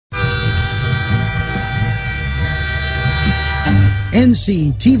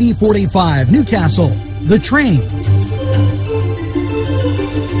NCTV45 Newcastle, The Train.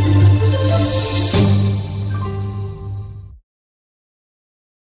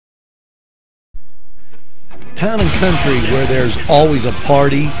 Town and country where there's always a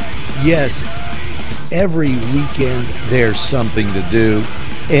party. Yes, every weekend there's something to do,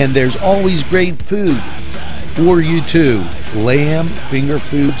 and there's always great food for you too. Lamb, finger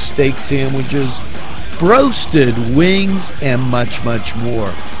food, steak sandwiches, roasted wings, and much, much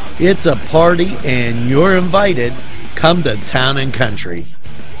more. It's a party and you're invited. Come to Town and Country.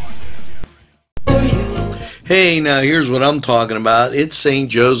 Hey, now here's what I'm talking about. It's St.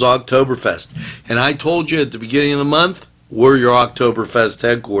 Joe's Oktoberfest. And I told you at the beginning of the month, we're your Oktoberfest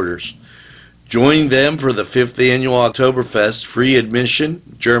headquarters. Join them for the 5th annual Oktoberfest. Free admission,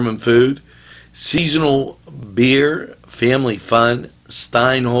 German food, seasonal beer, family fun,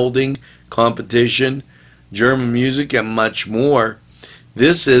 Stein holding competition, German music, and much more.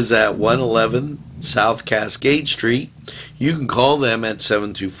 This is at 111 South Cascade Street. You can call them at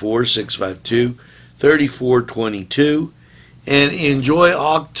 724-652-3422 and enjoy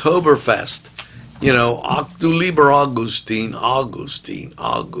Oktoberfest. You know, du lieber Augustine, Augustine,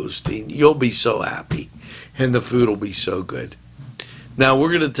 Augustine. You'll be so happy, and the food will be so good. Now we're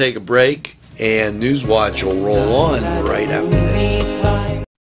going to take a break, and NewsWatch will roll on right after this.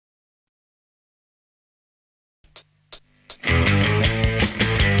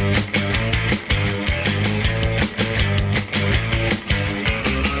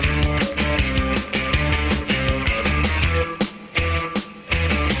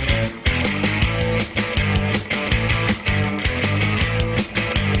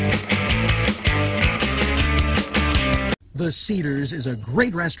 The Cedars is a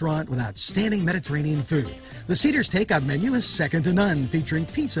great restaurant with outstanding Mediterranean food. The Cedars takeout menu is second to none, featuring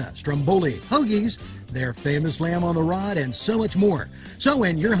pizza, stromboli, hoagies, their famous lamb on the rod, and so much more. So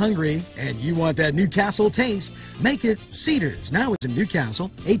when you're hungry and you want that Newcastle taste, make it Cedars. Now it's in Newcastle,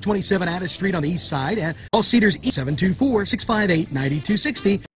 827 Addis Street on the east side, and all Cedars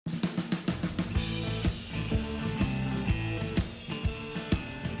 724-658-9260.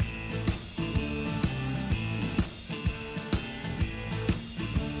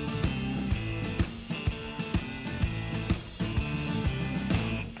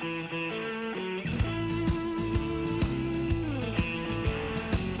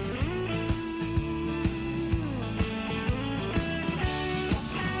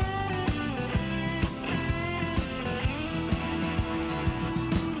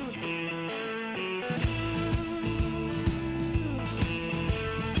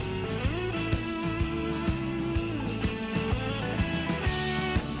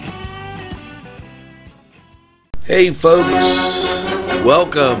 Hey folks,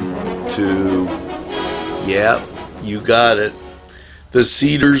 welcome to, yeah, you got it, the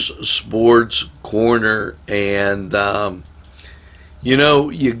Cedars Sports Corner. And you know,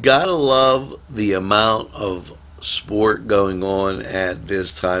 you gotta love the amount of sport going on at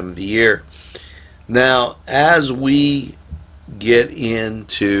this time of the year. Now, as we get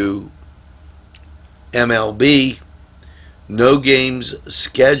into MLB, no games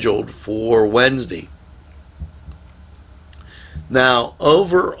scheduled for Wednesday. Now,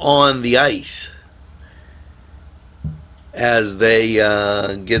 over on the ice, as they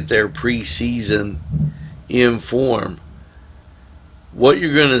get their preseason in form, what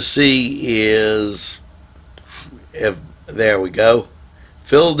you're going to see is, there we go,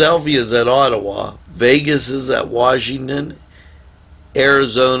 Philadelphia is at Ottawa, Vegas is at Washington,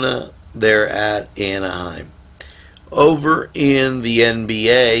 Arizona, they're at Anaheim. Over in the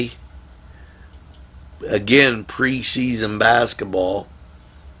NBA, again, preseason basketball,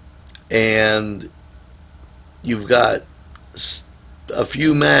 and you've got a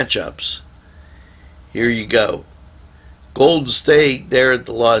few matchups. Here you go. Golden State, they're at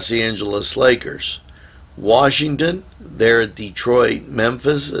the Los Angeles Lakers. Washington, they're at Detroit.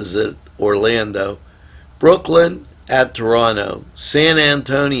 Memphis is at Orlando. Brooklyn at Toronto. San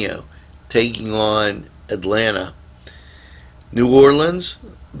Antonio taking on Atlanta. New Orleans,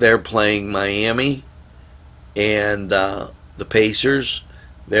 they're playing Miami. And the Pacers,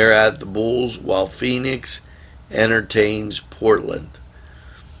 they're at the Bulls, while Phoenix entertains Portland.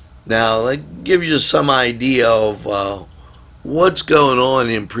 Now, that gives you some idea of what's going on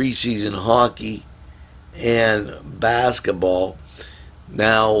in preseason hockey and basketball.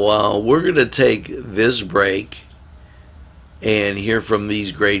 Now, we're going to take this break and hear from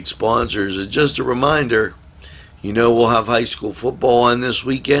these great sponsors. And just a reminder, you know, we'll have high school football on this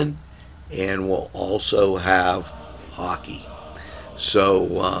weekend, and we'll also have hockey.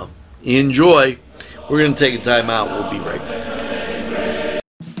 So enjoy. We're going to take a time out. We'll be right back.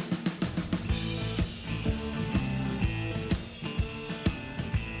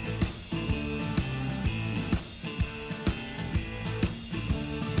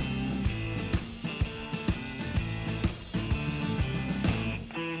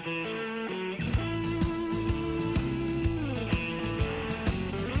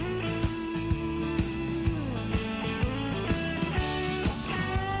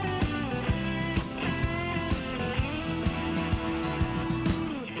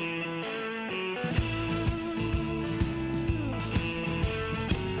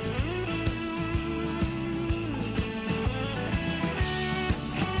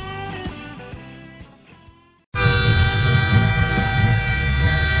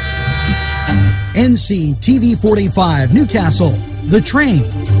 NCTV45 Newcastle, The Train.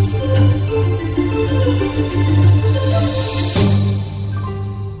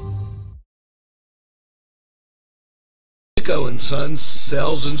 Miko & Sons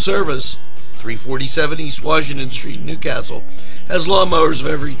Sales and Service, 347 East Washington Street, Newcastle, has lawnmowers of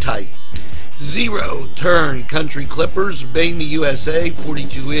every type. Zero-turn country clippers, Bamey USA,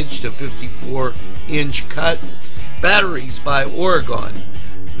 42-inch to 54-inch cut. Batteries by Oregon.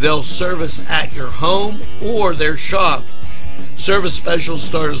 They'll service at your home or their shop. Service specials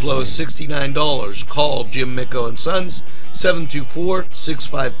start as low as $69. Call Jim Miko & Sons,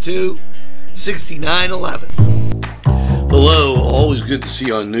 724-652-6911. Hello, always good to see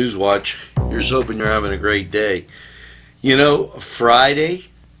you on NewsWatch. Here's hoping you're having a great day. You know, Friday,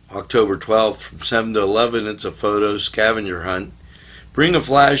 October 12th, from 7 to 11, it's a photo scavenger hunt. Bring a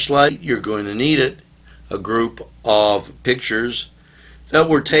flashlight, you're going to need it. A group of pictures that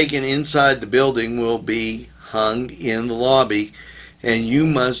were taken inside the building will be hung in the lobby, and you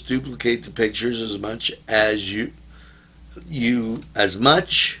must duplicate the pictures as much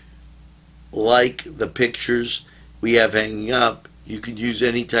like the pictures we have hanging up. You could use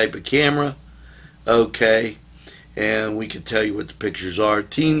any type of camera, okay, and we can tell you what the pictures are.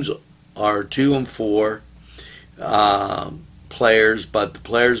 Teams are 2 and 4 players, but the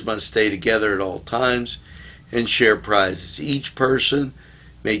players must stay together at all times and share prizes. Each person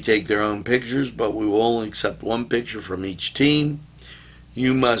may take their own pictures, but we will only accept one picture from each team.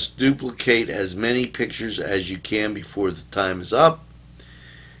 You must duplicate as many pictures as you can before the time is up.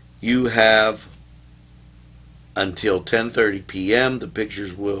 You have until 10:30 p.m. The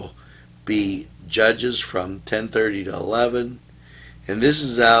pictures will be judges from 10:30 to 11, and this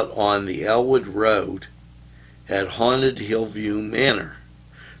is out on the Elwood Road at Haunted Hillview Manor.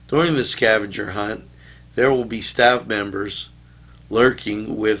 During the scavenger hunt, there will be staff members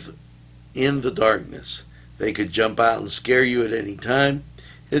lurking within the darkness. They could jump out and scare you at any time.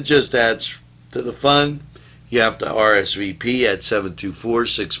 It just adds to the fun. You have to RSVP at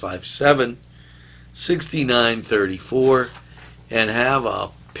 724-657-6934 and have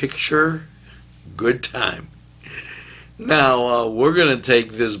a picture good time. Now, we're going to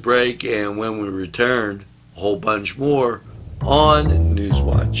take this break, and when we return, a whole bunch more on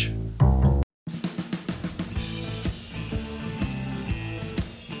NewsWatch.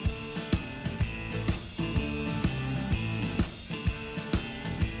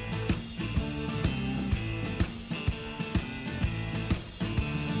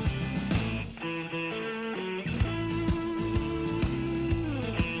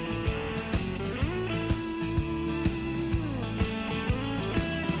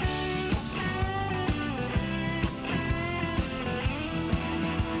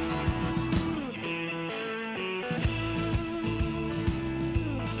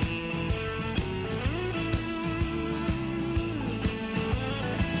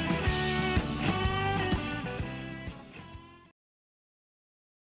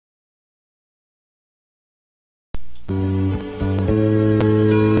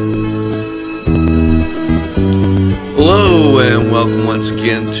 Hello and welcome once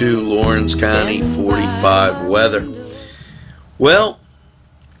again to Lawrence County 45 weather. Well,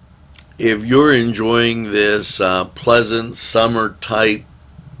 if you're enjoying this pleasant summer type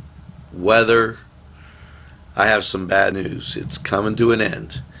weather, I have some bad news. It's coming to an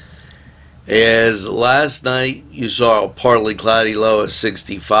end. As last night you saw a partly cloudy low of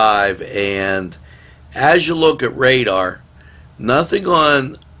 65, and as you look at radar, nothing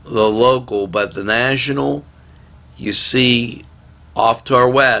on the local but the national, you see off to our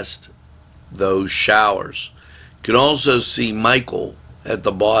west those showers. You can also see Michael at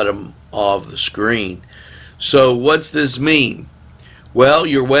the bottom of the screen. So what's this mean? Well,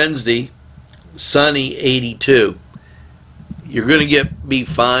 your Wednesday, sunny, 82. You're going to be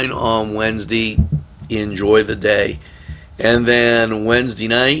fine on Wednesday. Enjoy the day. And then Wednesday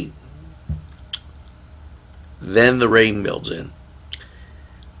night, then the rain builds in.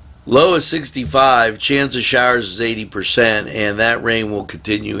 Low is 65, chance of showers is 80%, and that rain will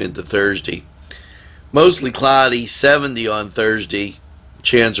continue into Thursday. Mostly cloudy, 70 on Thursday,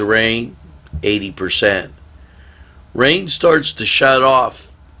 chance of rain, 80%. Rain starts to shut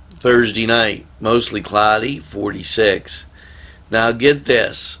off Thursday night, mostly cloudy, 46. Now get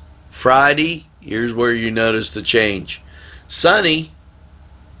this, Friday, here's where you notice the change. Sunny,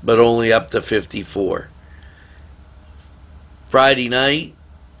 but only up to 54. Friday night,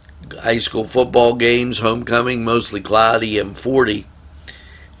 high school football games, homecoming, mostly cloudy and 40.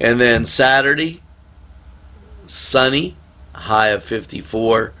 And then Saturday, sunny, high of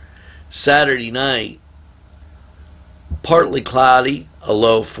 54. Saturday night, partly cloudy, a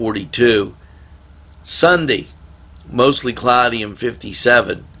low of 42. Sunday, mostly cloudy and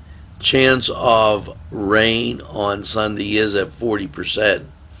 57. Chance of rain on Sunday is at 40%.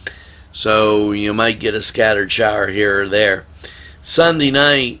 So you might get a scattered shower here or there. Sunday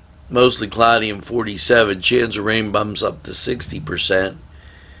night, mostly cloudy and 47. Chance of rain bumps up to 60%.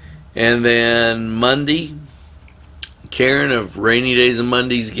 And then Monday, Karen, if rainy days and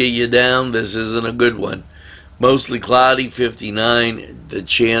Mondays get you down, this isn't a good one. Mostly cloudy, 59. The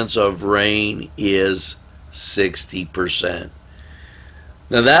chance of rain is 60%.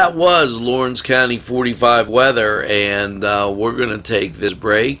 Now that was Lawrence County 45 weather, and we're going to take this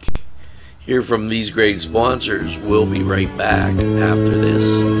break. Hear from these great sponsors. We'll be right back after this.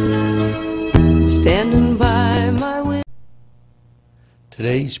 Standing by my window.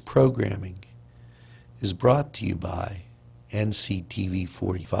 Today's programming is brought to you by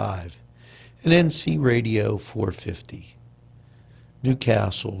NCTV45 and NC Radio 450,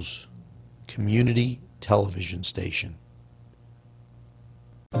 Newcastle's community television station.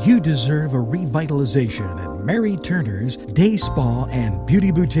 You deserve a revitalization at Mary Turner's Day Spa and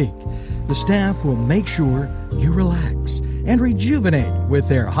Beauty Boutique. The staff will make sure you relax and rejuvenate with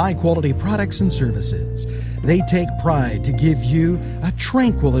their high-quality products and services. They take pride to give you a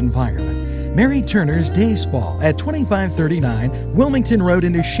tranquil environment. Mary Turner's Day Spa at 2539 Wilmington Road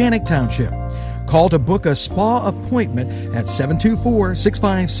in Shannock Township. Call to book a spa appointment at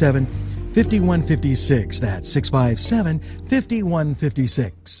 724-657-5156. That's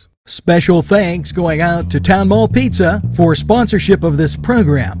 657-5156. Special thanks going out to Town Mall Pizza for sponsorship of this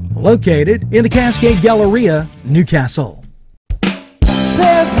program, located in the Cascade Galleria, Newcastle.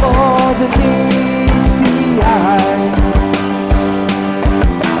 There's more than meets the eye.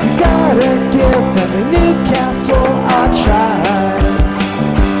 You gotta give them a Newcastle a try.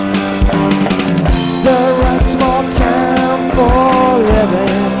 The right small town for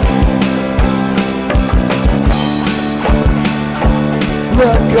living.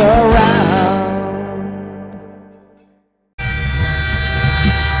 Look around.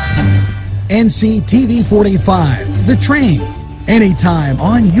 NCTV45, The Train, anytime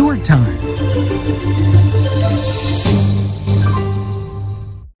on your time.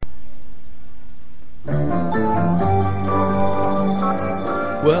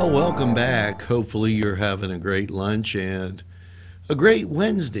 Well, welcome back. Hopefully you're having a great lunch and a great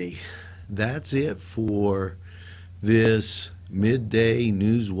Wednesday. That's it for this midday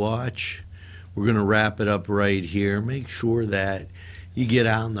news watch. We're going to wrap it up right here. Make sure that you get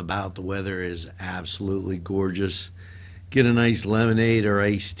out and about. The weather is absolutely gorgeous. Get a nice lemonade or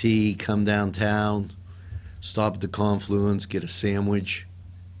iced tea. Come downtown. Stop at the Confluence. Get a sandwich.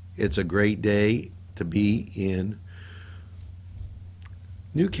 It's a great day to be in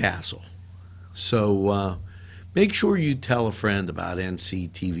Newcastle. So make sure you tell a friend about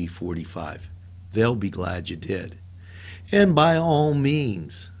NCTV45. They'll be glad you did. And by all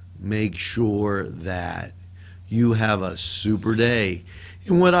means, make sure that you have a super day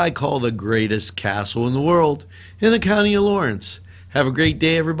in what I call the greatest castle in the world in the county of Lawrence. Have a great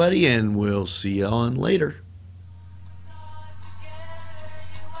day, everybody, and we'll see you on later.